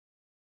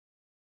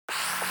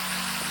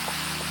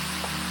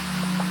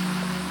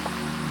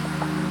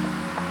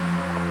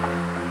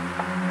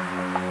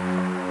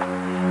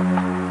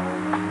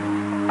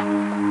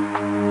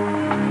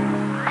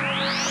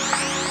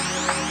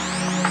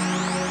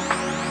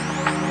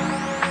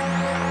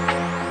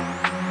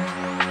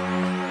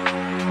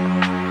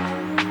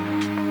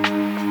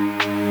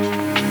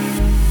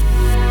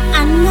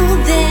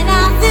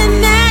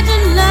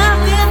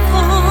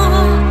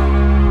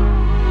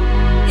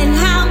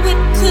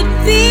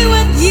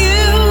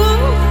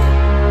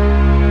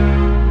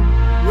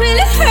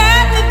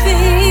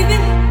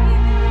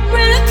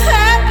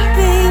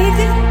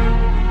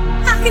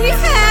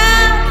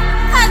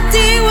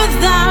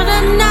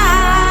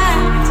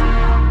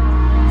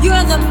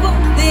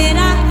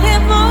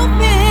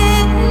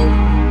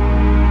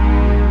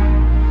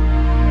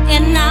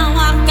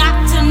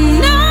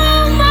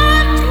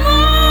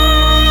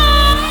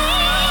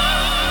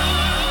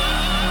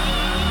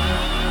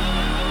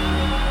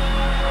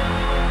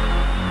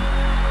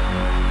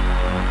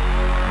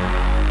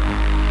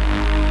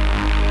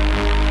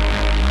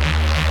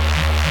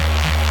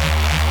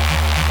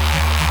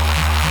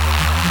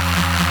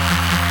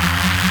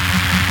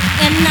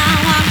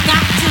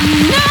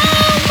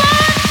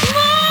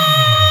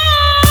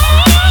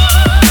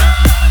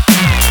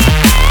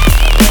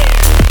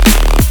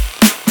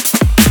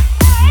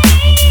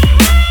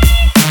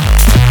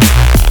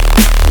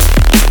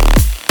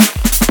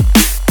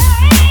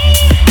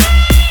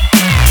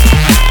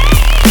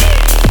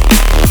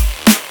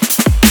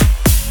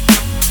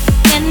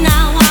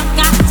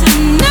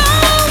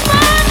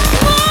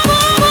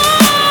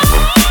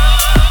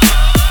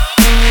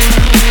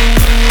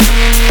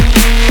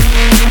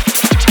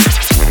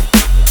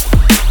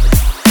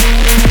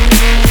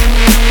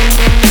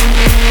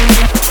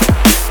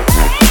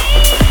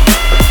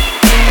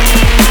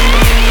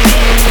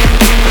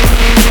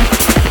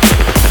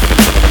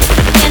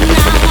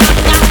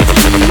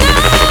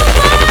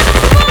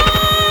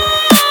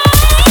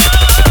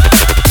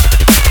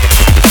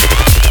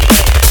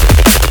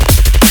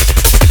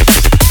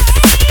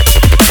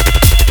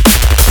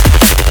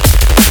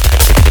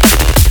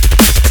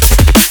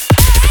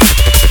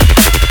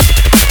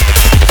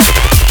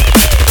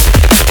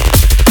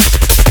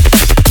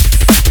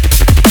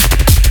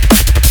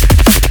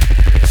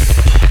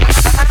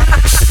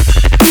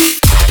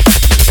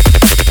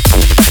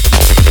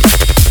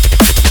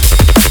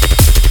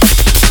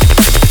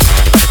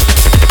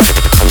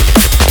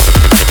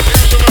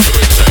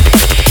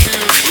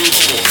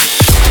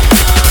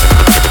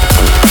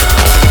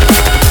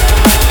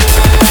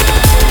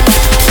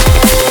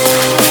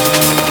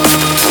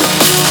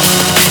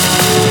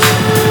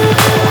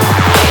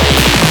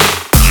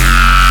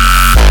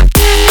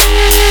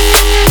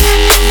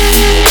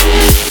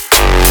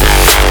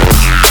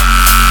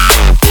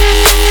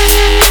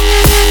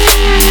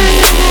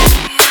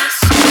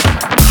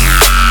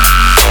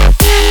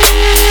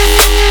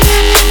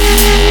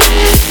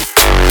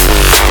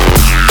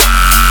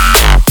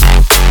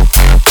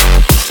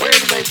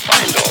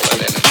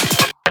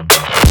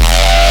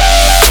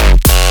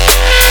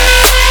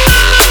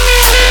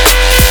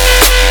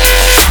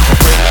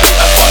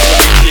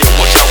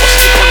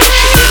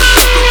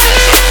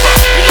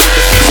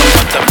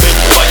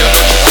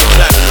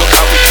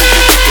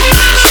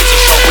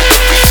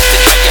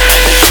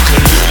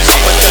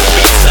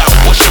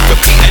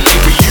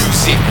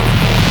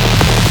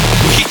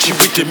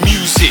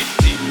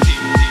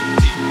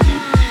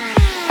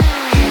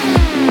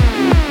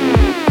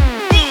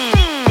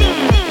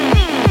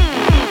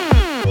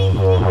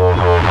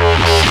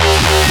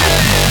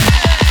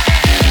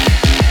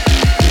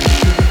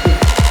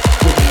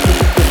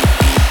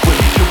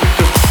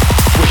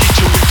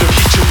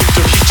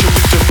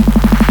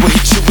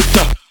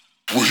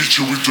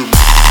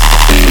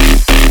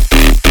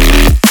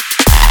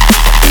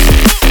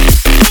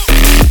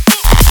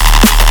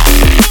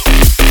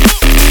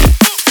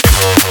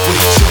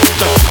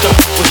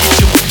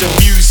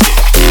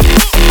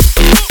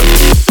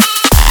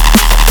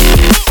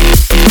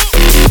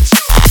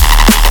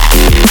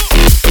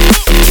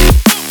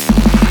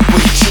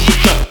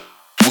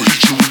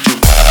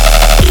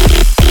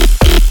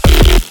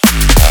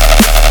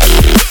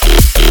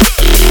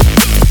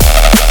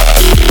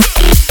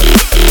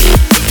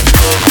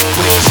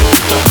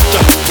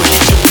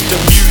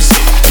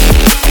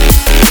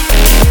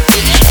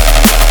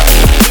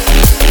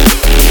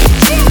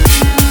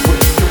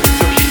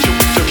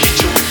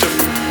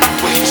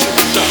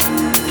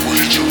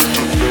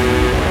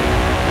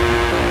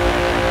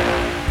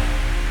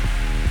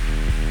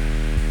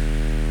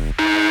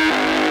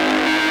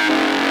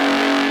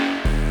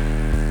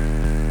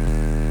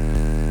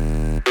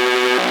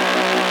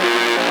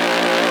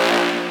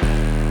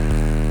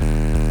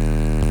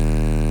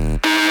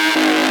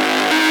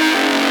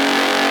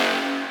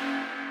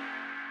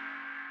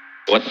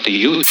What do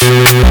you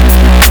say?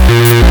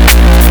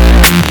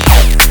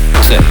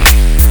 Say.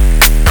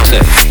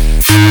 Say.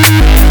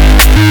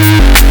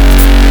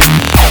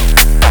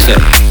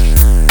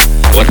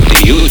 What do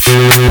you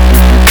say?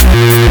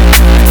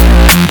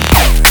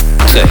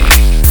 Say.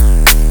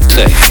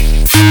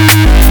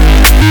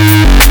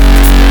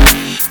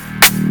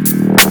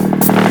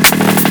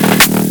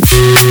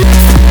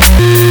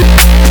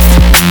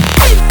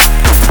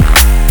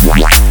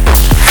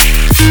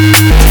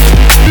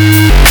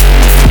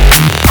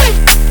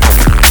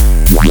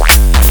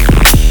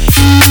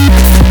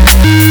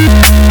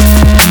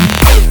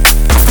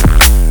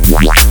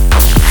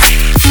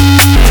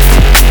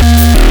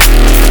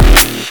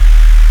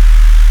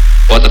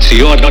 What's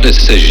your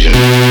decision?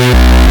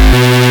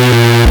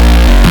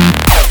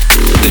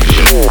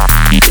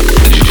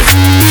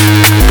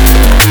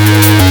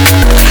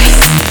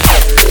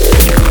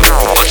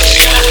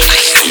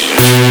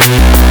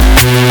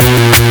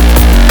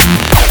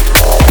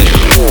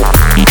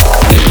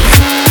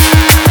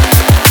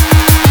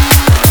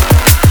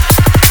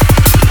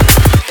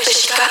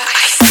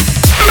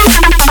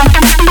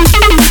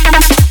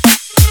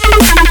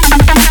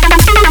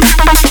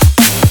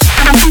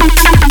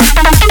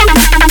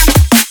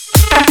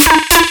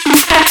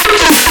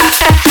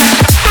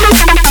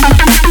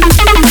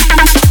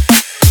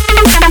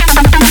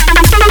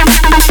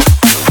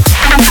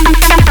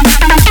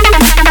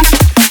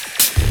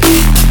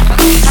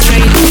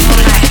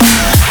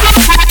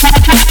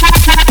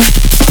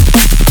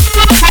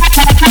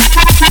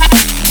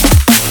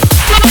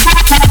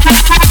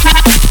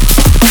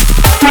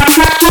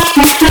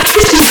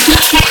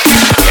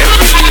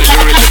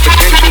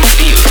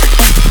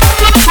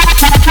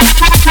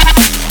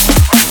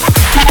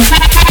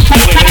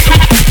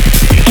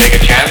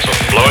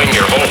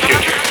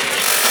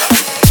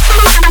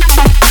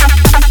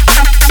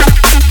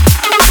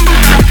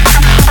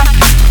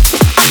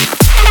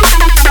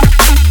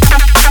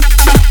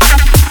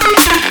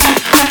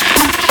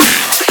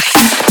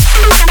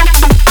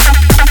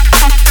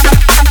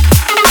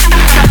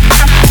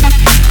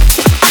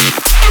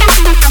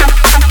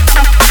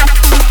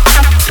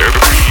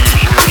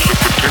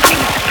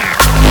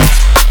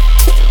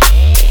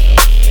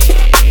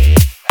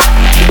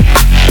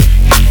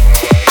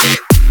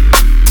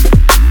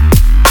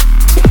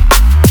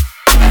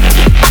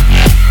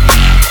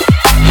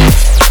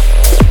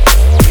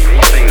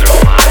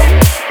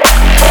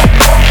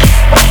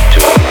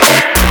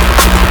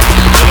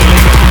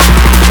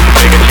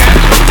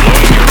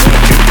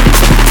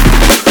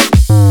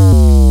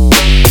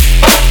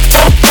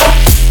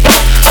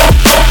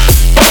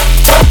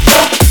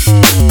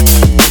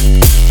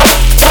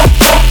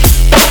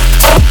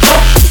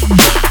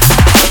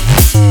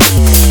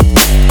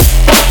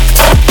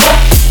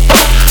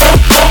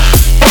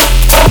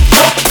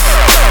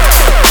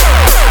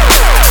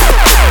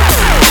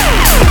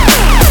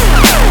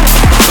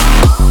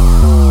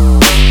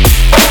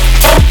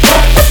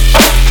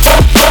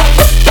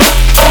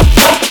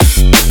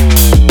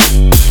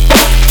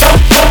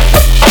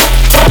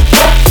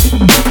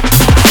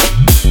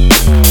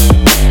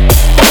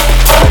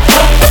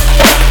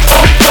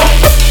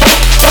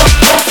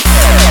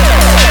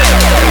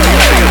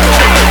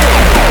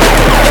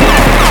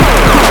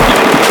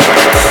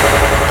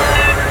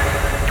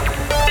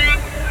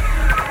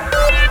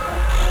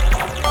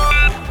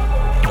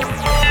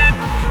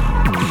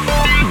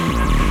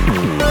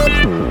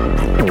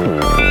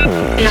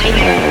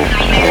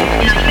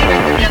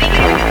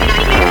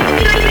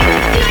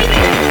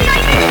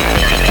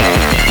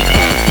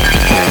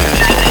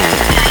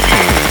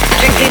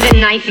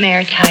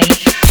 Nightmare type.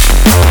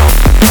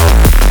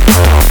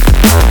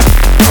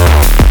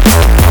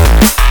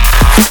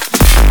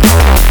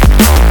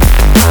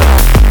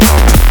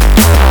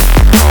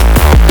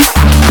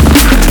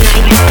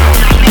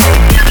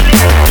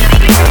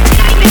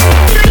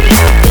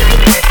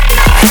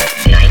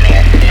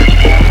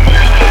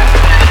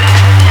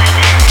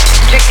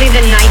 Strictly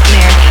the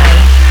nightmare type.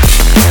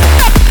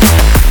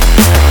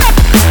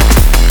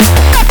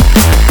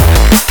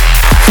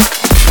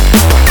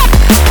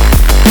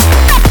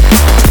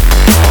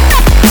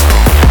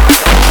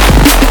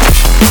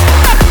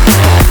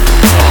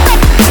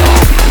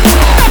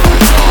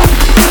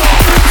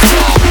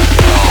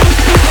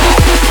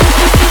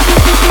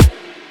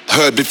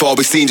 Heard before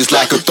we seen just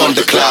like a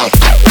thundercloud.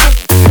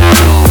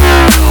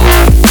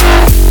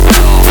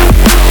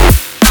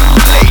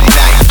 Late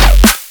night.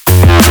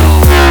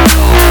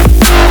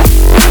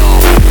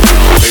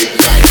 Late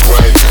night,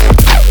 right?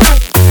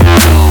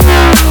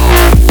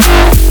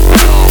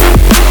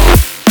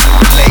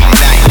 Late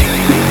night.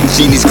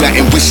 Genies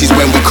granting wishes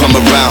when we come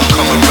around.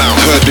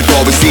 Heard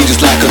before we seen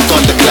just like a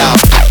thundercloud.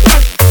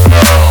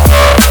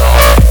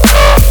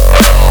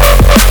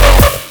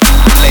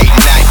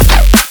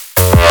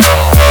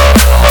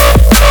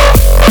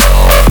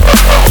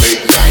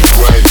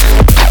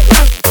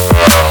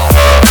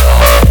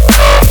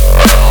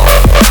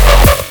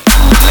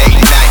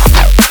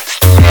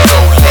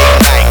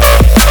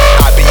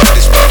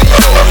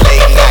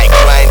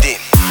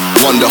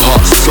 The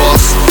hot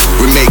sauce,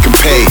 we're making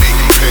pay.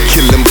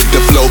 Kill them with the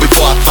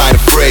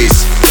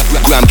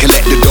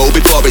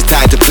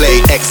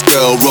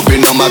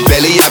my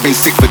belly, I've been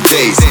sick for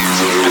days.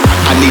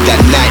 I need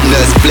that night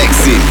nurse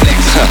flexing.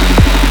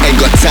 Ain't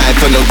got time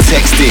for no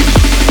texting.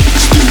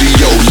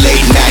 Studio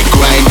late night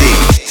grinding.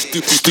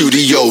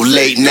 Studio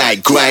late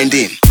night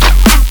grinding.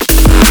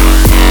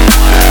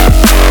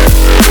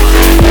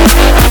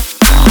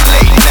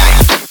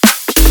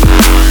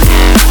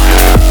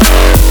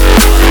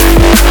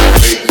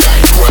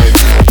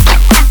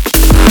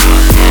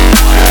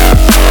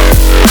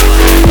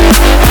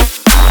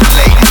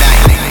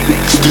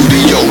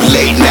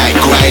 Late night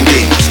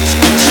grinding.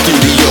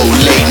 Studio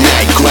late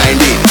night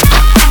grinding.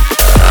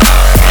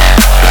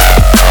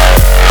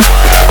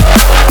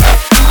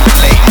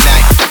 Late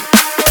night.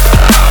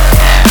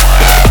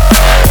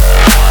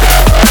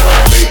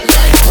 Late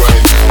night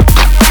grinding.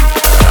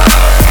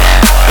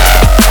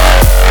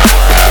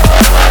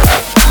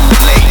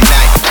 Late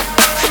night.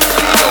 Studio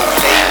late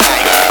night.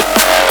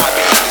 I'll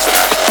be in the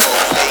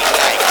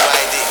studio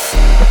late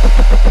night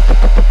grinding.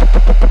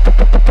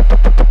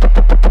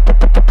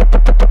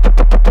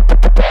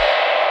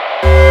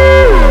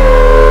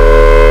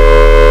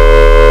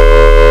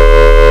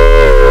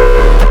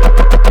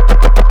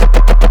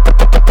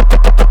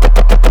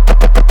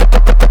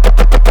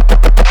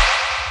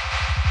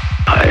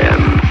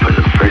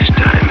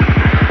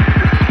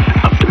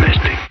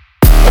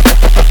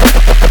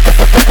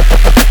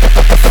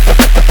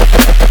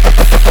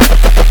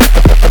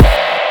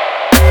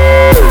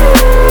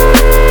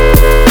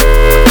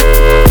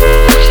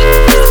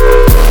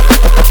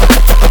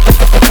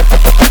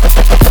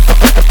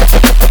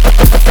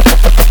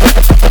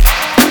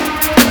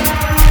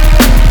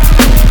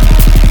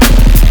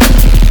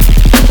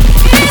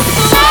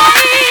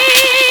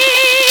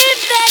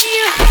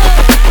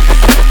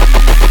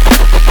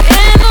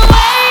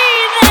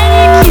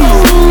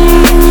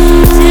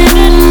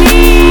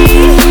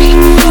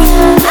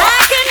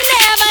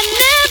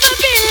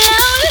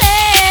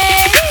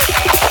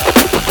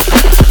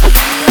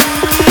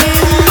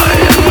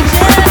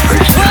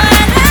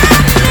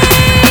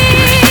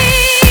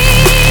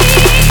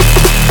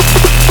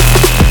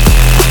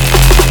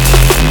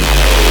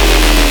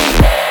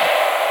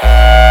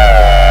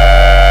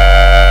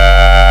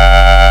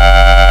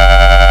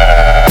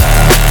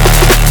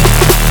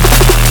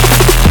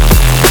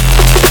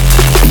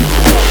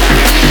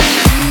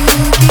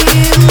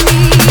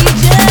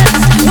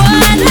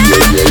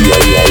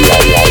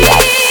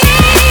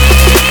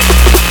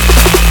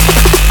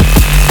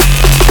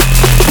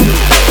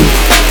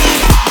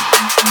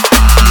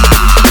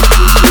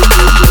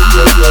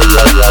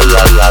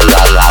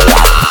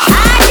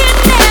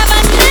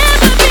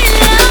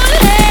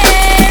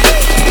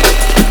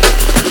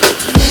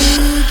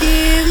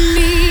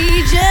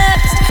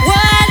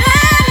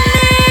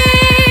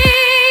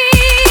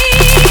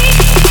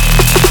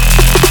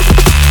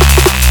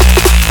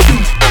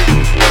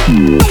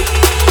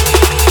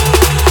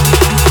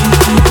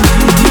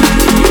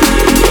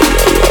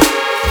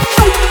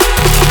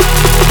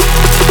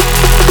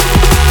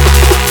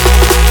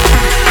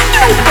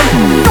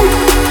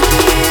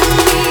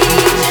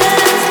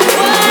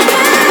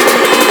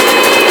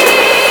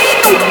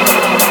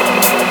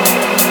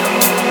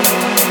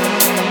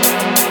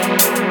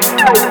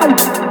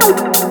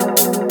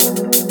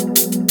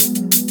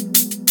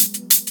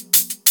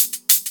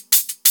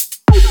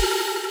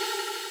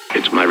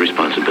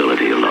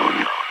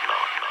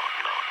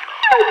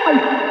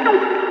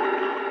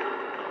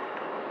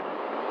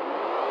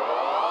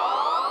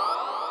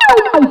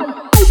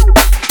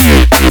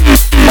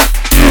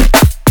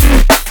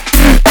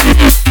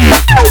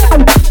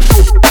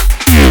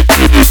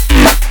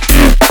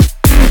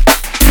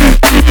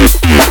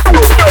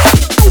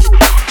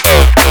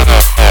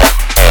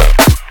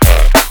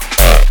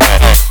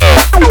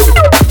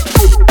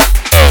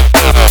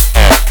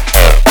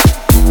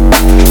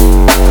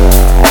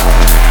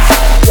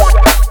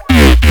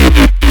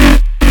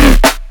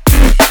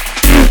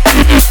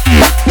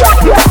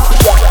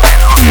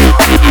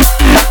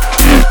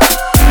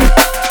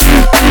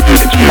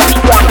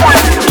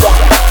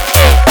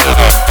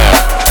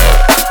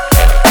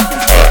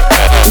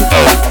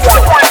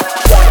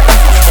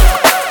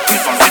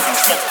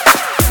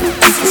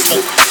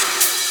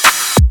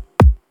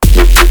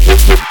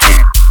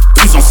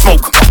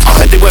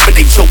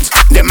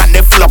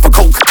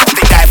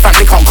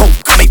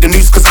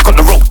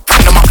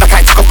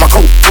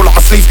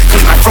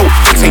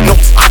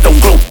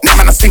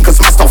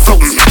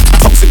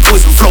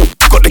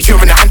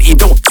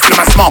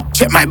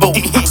 Check my boat,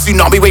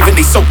 tsunami waving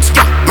they soaked.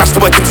 Match the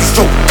work into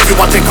stroke.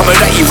 Everyone think I'm a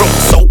that he wrote.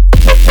 So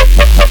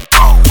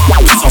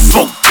who's on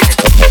smoke?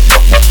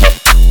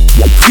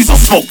 Who's on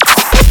smoke?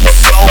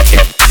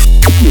 Okay.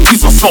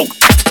 Who's on smoke?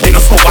 They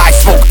don't smoke why I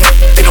smoke.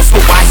 They don't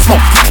smoke why I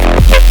smoke.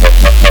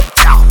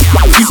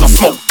 Who's on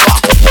smoke?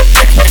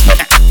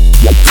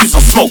 Who's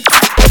on smoke?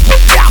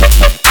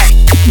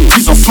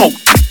 Who's on smoke?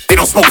 They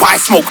don't smoke why I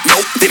smoke.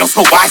 Nope. They don't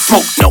smoke why I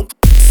smoke. Nope.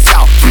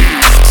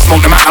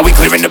 Smoke them out, now we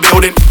clearing the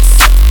building.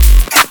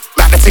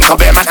 Like the thing of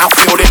bear man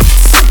outfielding.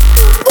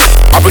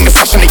 bring the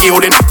fashion, the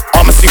yielding.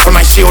 Armor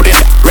Superman shielding.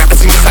 Rappers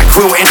singers like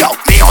quilting.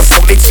 Neon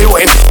smoke, they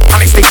tilting.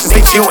 Panic stations,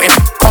 they tilting.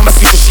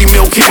 Conversation, she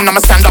milking. I'ma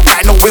stand up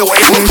like no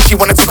wilting. She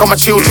wanna take on my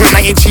children.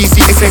 I ain't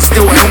cheesy, this ain't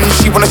stilting.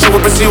 She wanna show a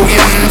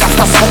Brazilian. That's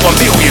not 1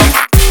 billion.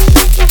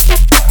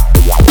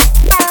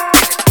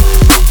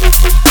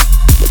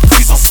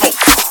 These are smoke.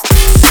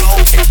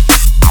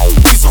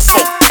 These are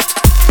smoke.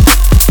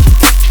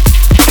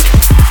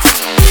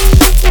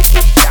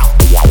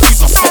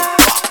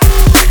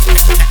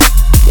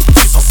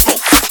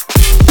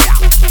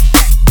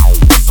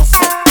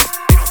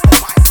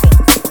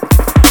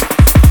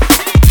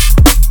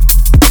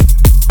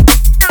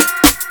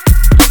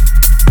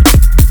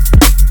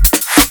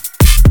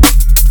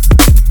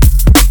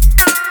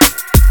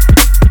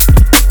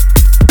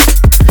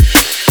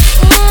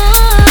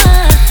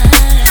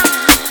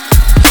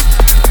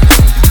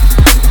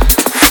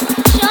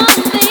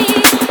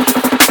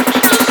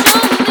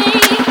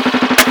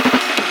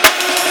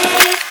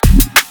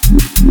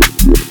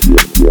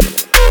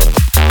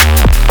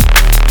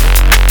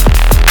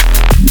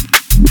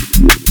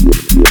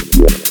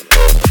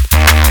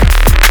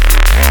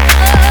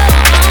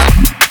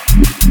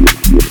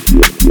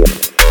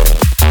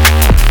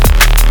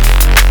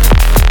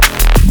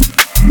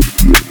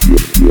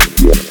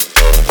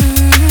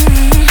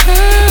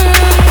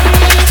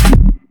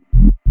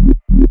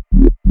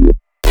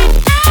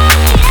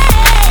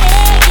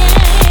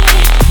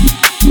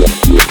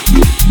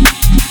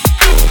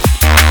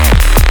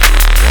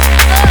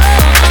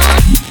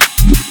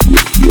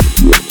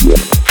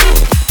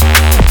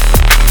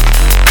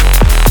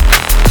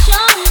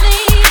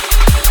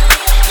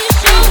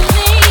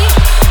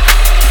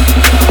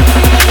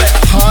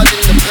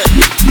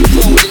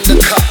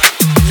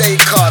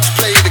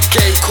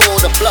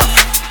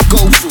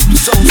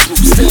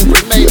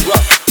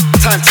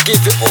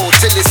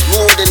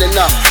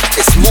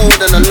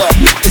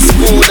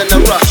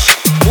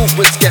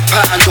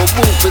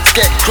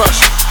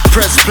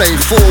 Play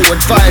forward,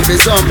 vibe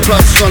is on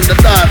plus, run the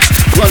dance,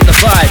 run the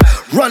vibe,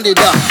 run it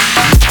up.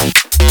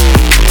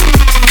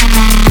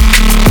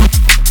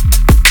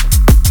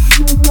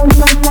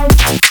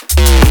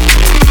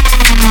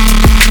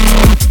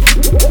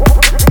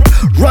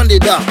 Run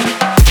it up.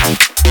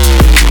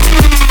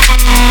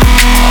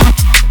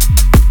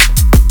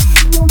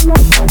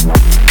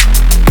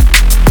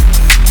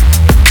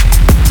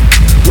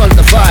 Run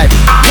the vibe,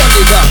 run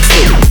it up.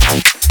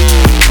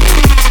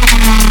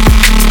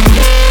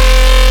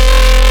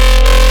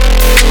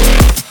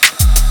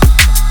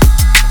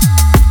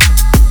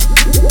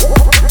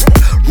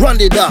 Run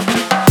it up.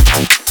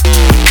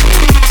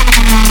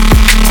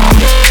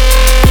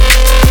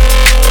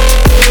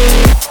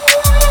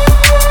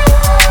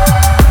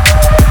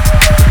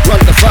 Run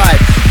the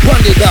vibe,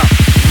 run it up.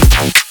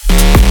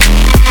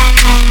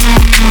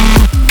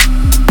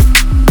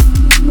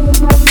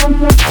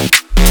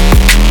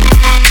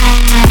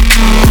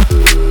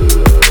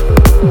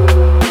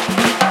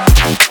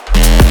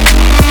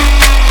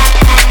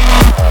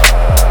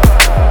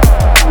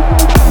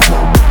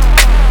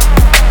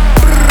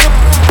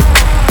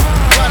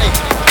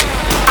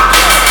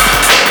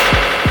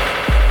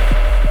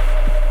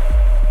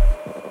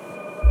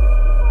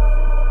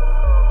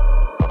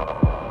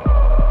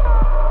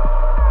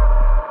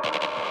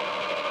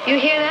 You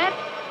hear that?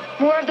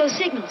 More of those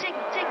signals.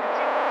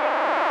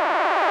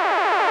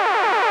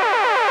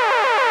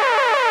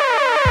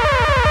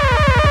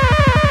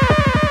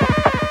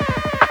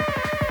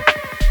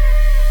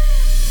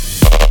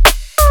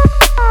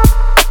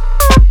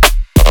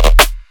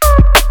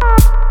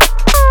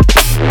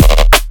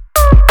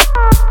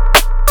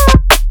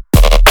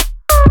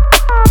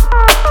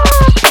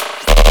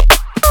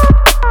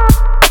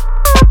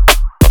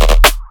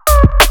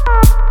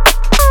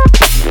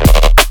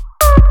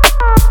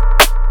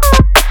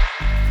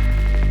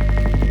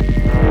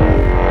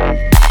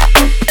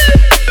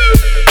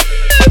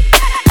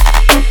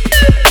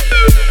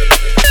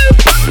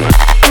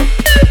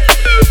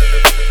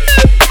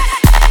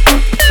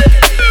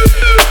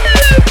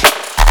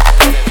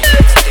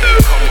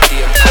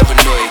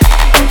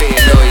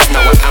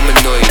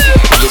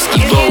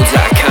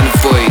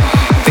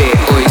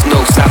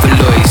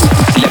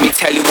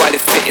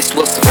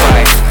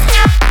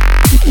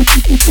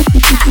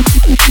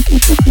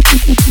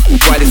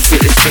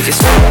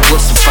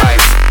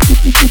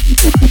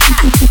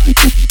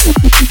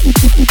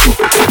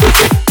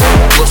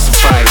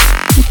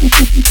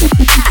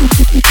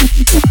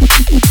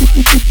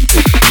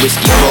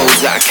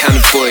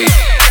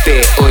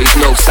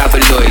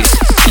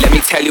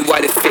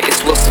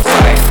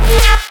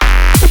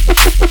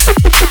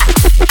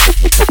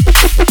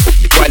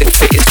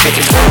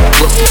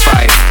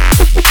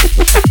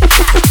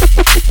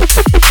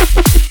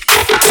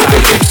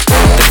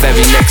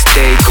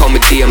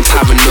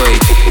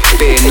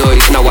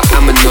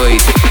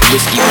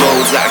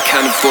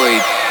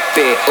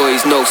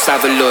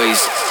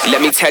 Let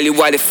me tell you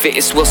why the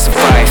fittest will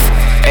survive.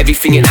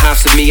 Everything in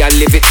half of me, I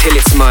live it till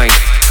it's mine.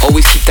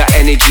 Always keep that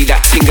energy,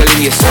 that tingle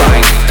in your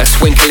spine, that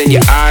twinkle in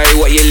your eye.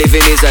 What you're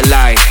living is a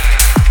lie.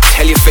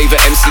 Tell your favourite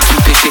MC,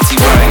 keep it shitty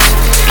rhymes.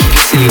 Keep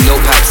your silly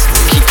notepads,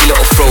 keep your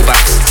little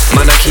throwbacks.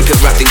 Man, I keep it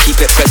wrapped and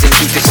keep it present,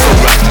 keep it so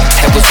wrapped.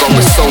 Head was gone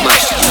with so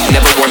much,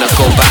 never wanna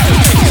go back.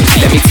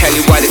 Let me tell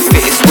you why the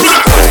fittest will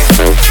survive.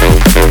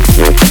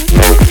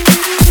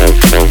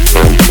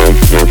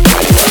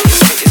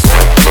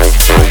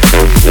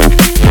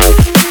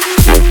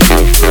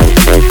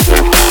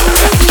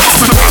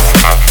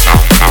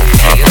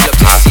 Haters love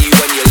to see you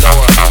when you're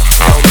lower.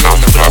 Tell me on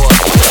the blower.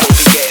 Don't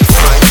be getting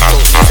fried, don't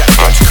use that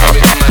much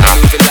courage, man,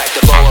 I'm moving like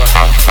the boa.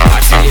 I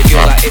tell your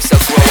girl that it's a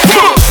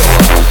grower.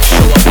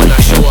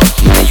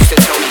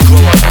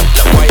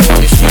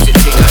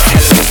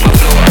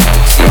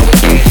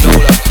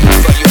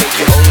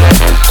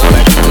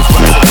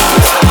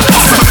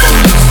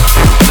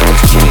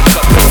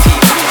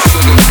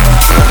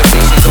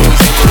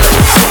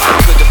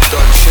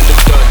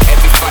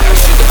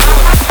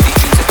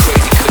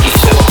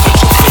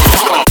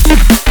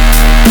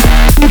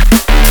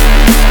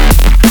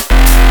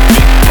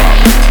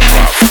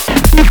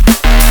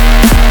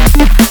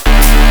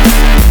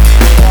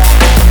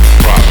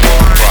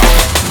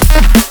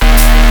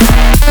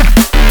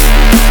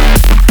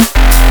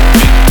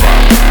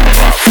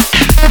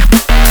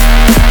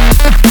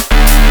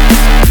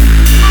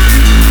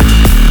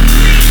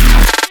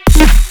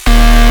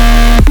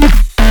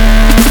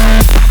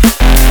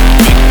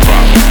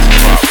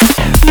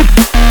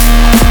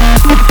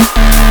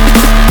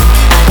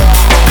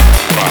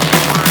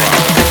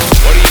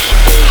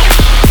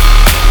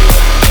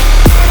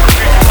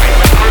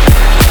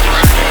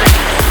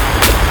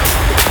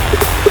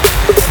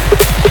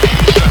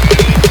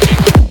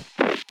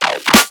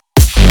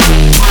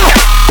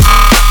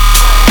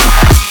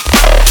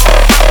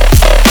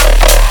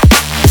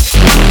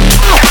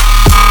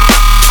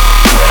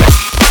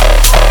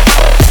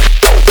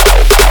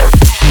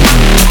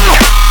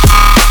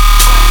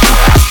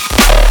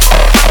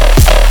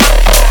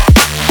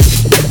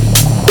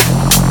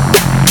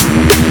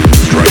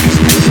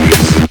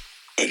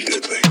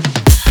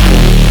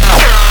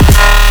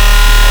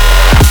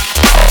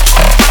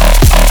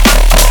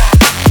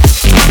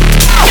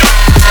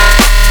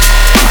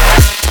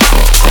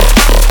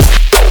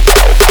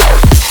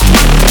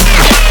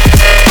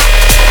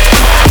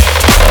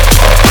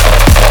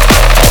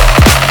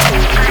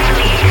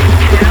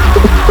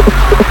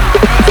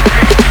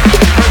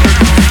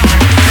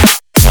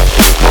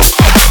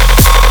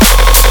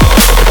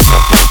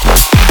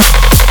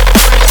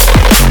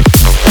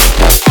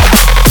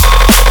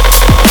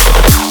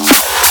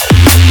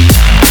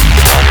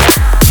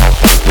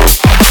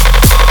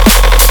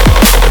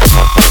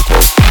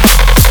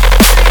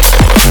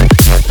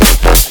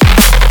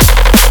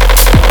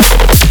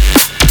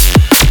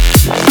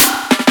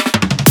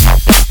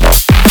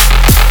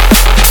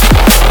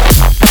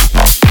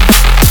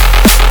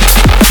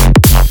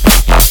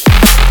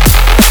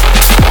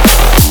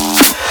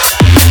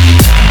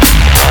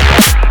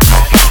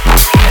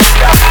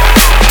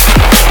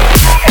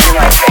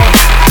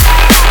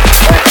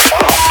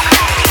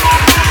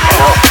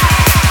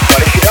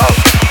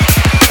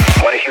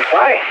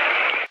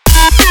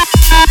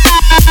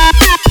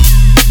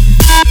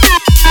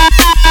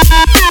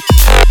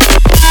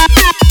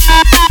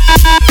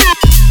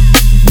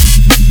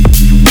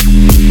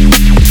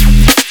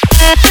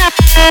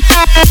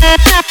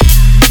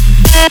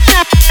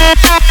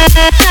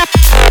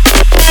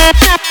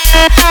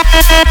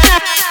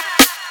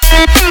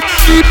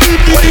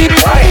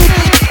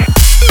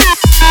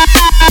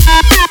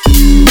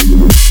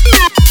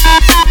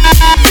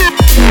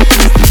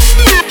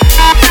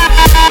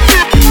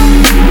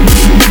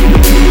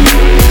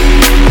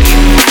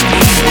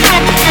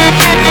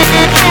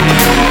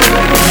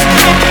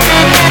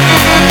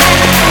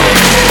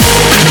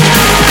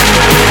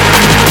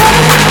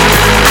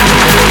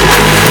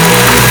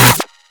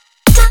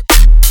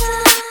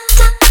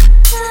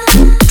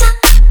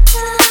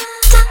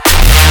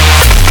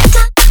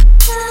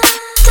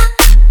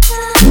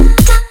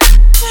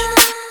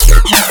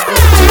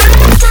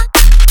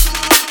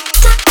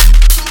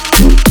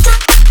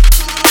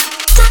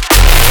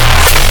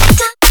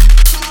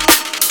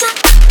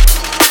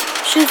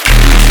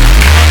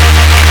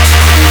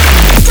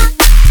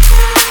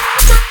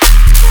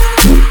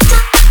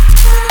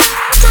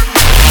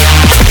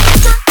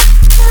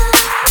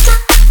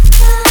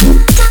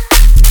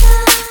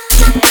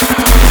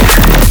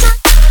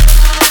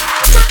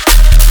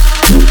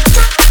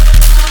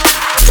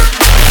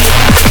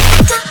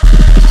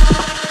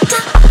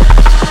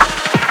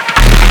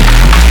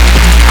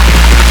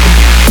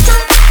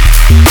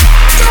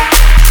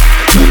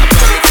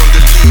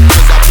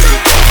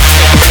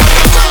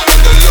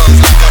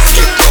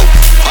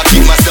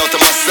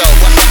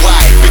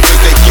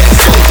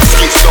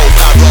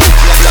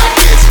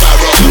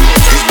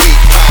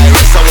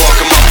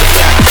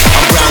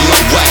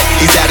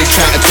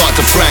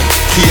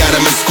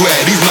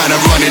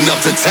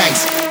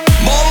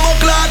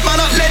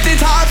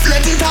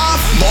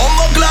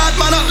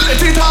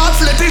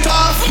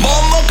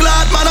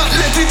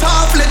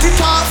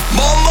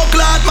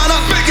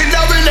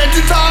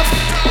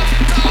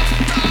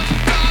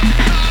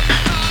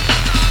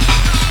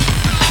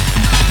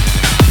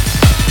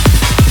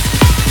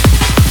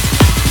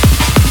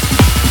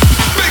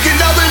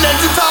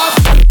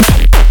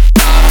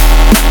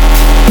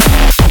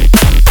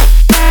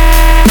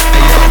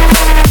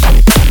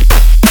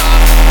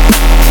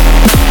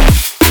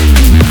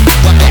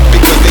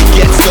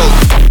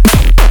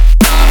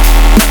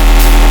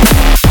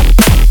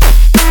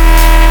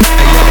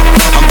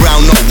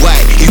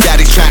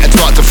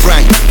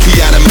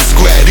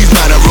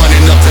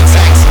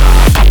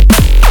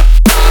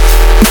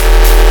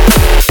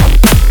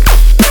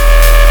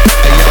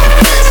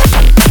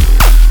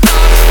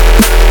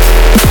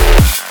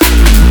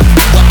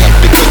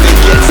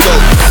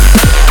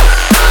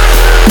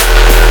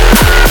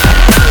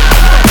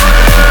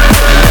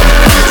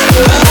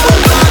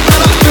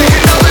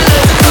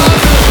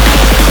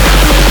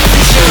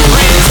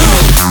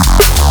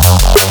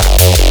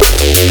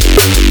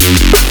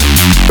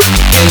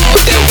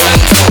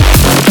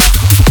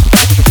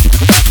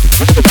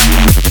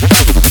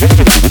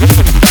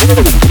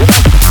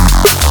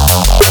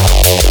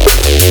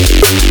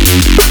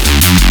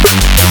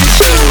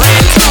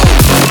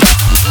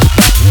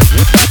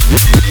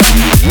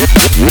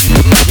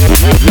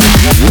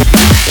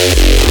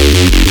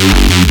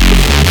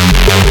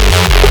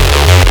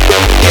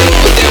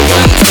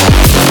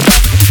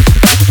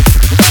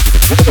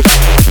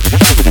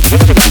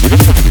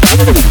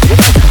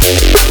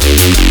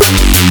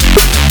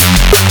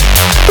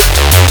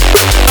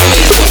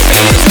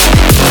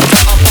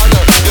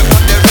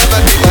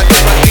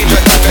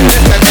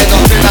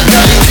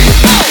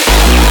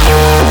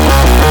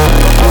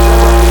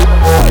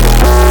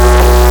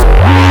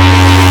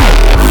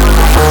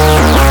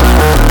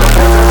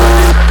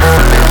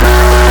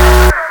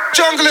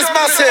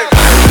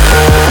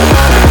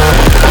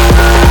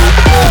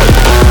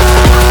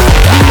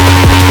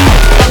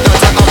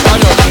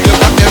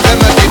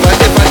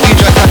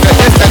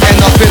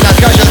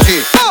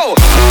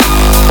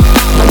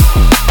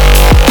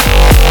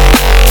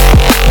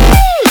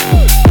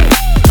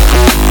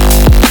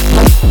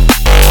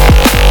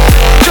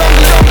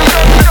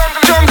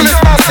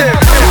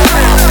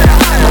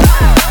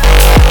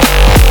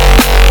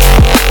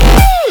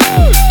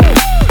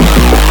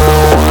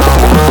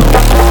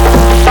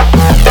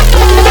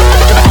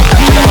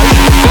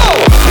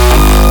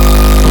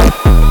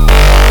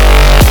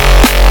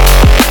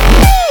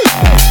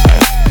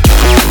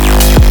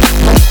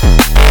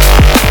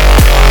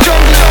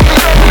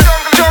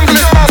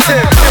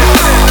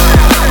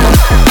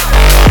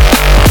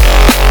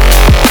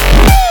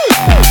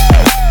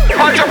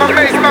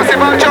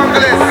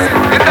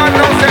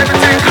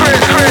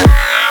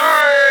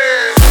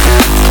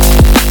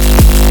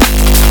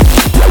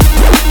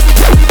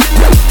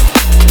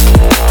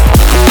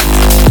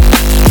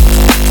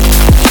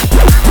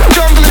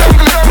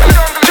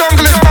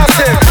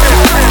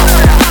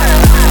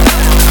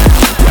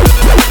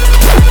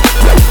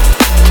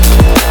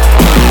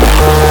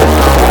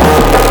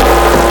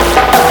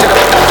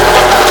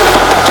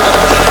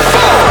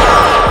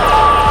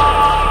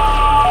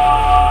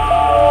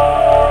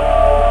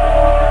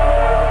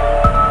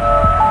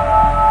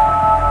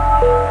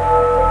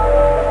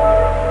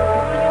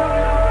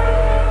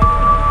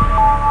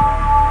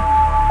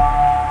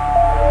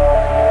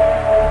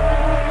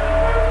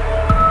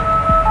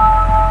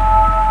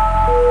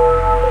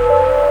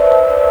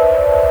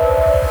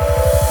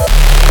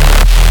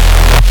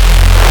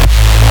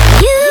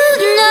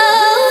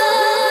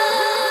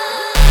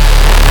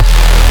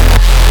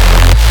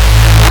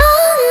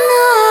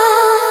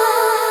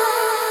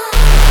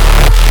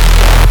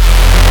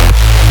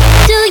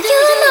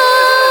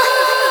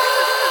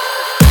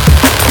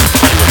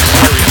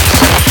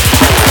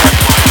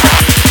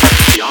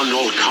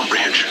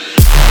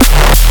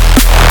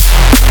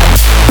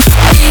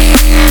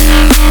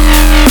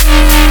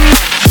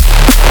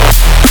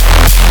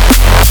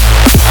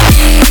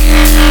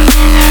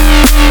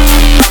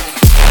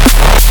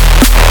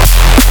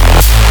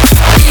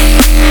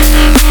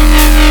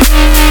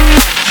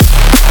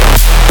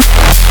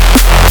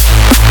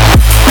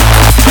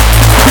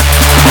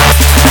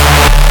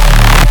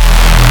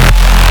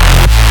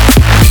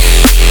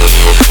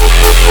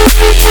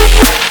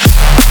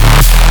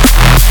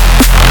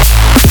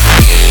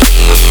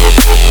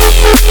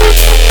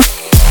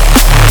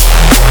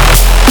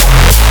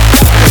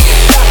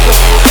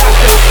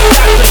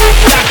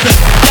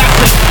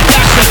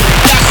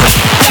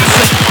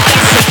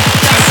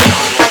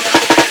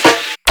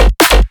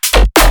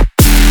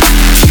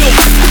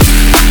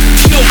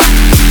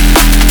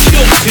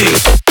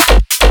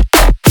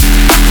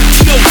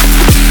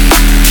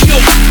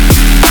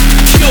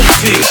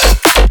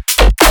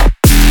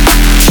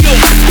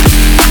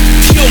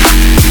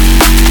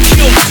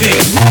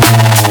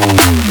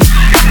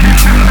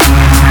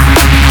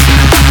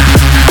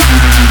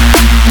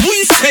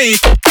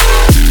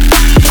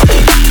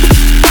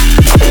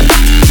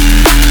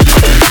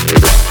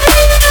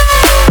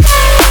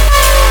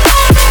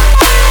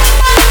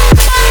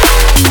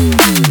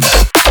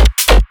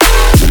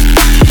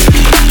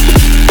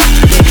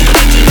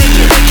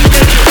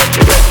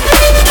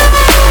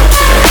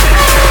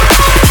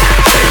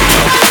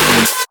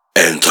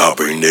 Enta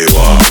bring the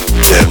war.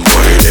 Them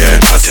boy there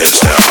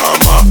attest the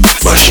armor.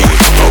 Machine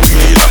come out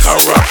really like a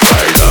rock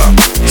rider.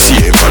 See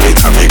him on it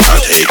and they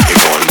can't take him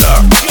under.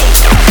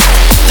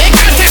 They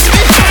can't test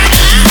me.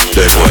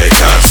 The boy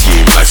can't see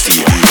him like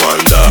Stevie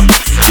Wonder.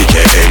 He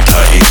can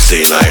enter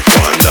insane like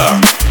Wonder.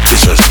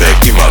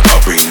 Disrespect him I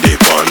bring the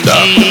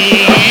wonder.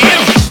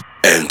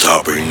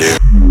 Enta bring the.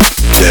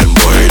 Them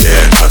boy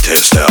there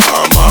attest the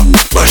armor.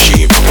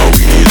 Machine come out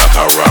really like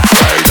a rock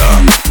rider.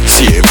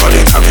 See him on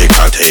it and they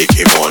can't take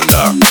him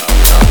under.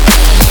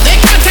 They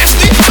can't test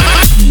me.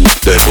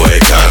 The boy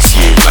can't see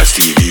him like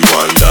Stevie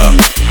Wonder.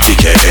 He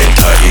can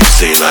enter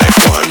insane like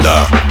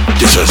Wonder.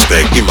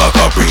 Disrespect him I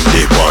bring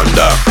the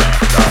wonder.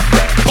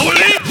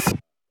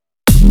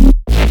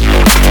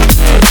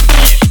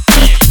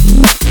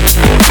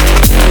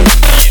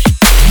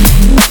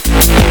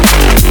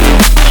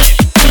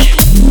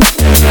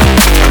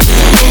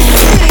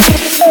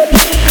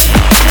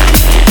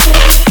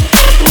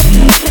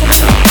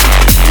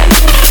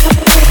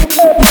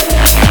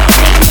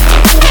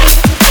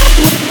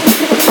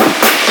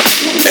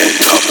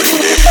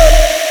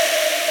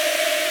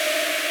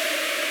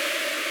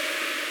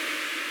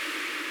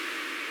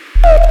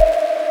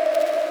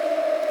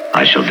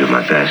 I shall do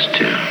my best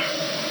to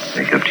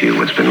make up to you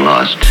what's been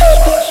lost.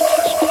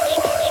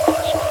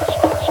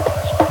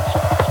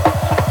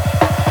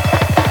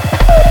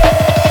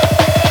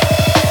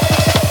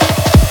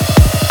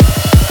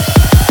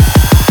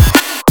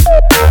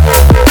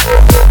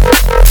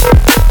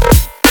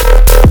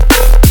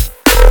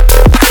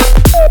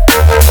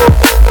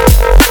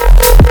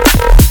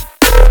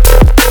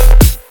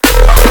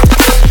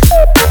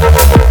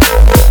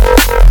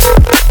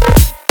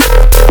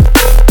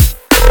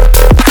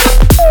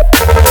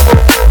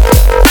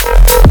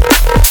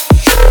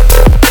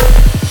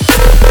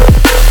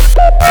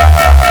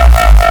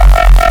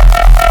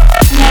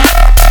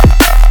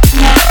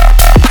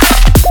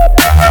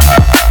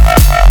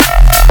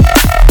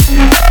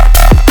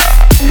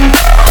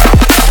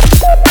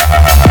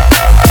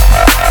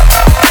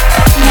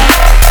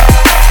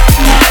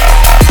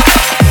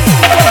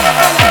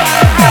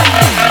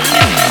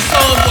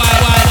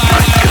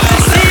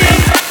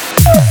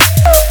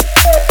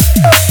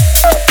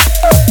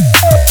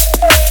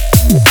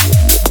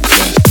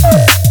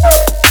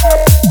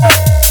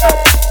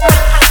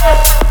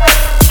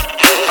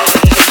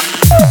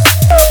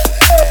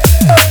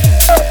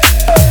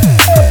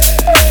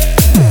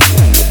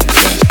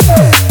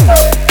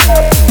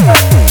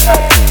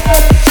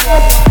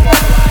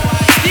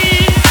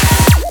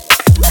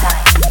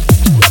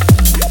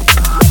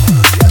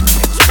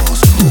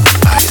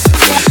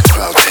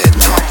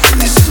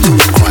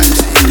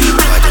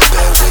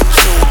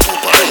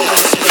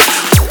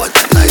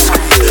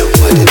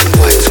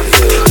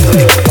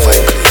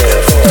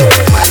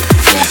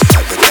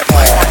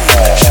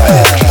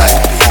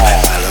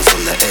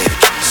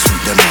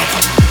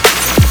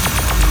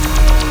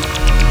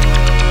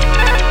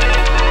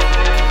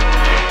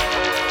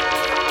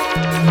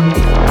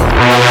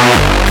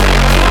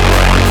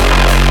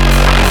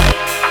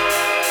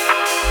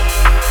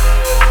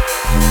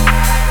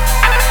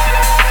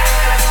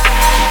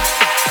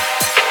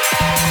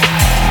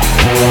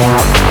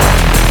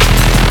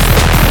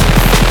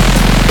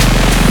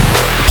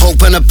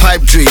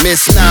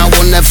 Miss now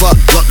or never.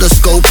 Got the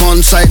scope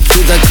on sight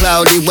through the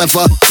cloudy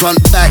weather.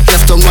 Front, back,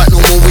 left and right,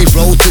 no more we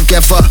roll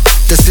together.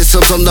 The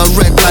systems on the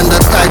red and the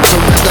lights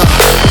are redder.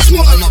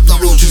 Smarten up the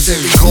road, you say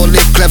we call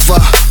it clever.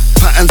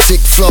 Pattern sick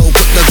flow,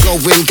 put the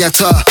going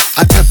getter.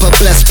 I pepper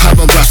blessed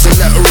paragraphs, a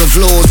letter of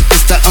laws.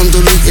 It's that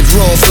undiluted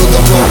raw, feel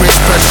the roaring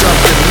pressure.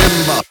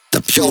 Remember,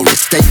 the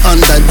purists, they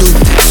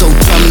undiluted. So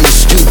dumb and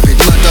stupid,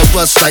 murder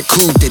us like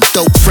who did.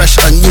 Dope, fresh,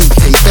 a new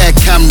thing, bare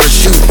camera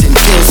shooting.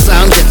 Kill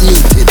sound, get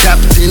muted,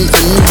 tapped in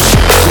a new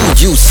shit. Who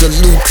you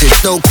saluted,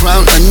 no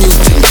crown, a new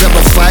thing.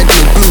 Verified,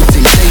 no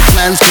looting, day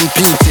plans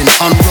computing.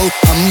 On road,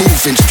 I'm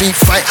moving, street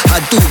fight,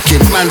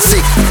 Hadouken. Man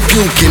sick,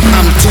 puking,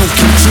 I'm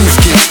talking, truth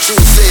kid,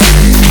 truth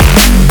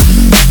it.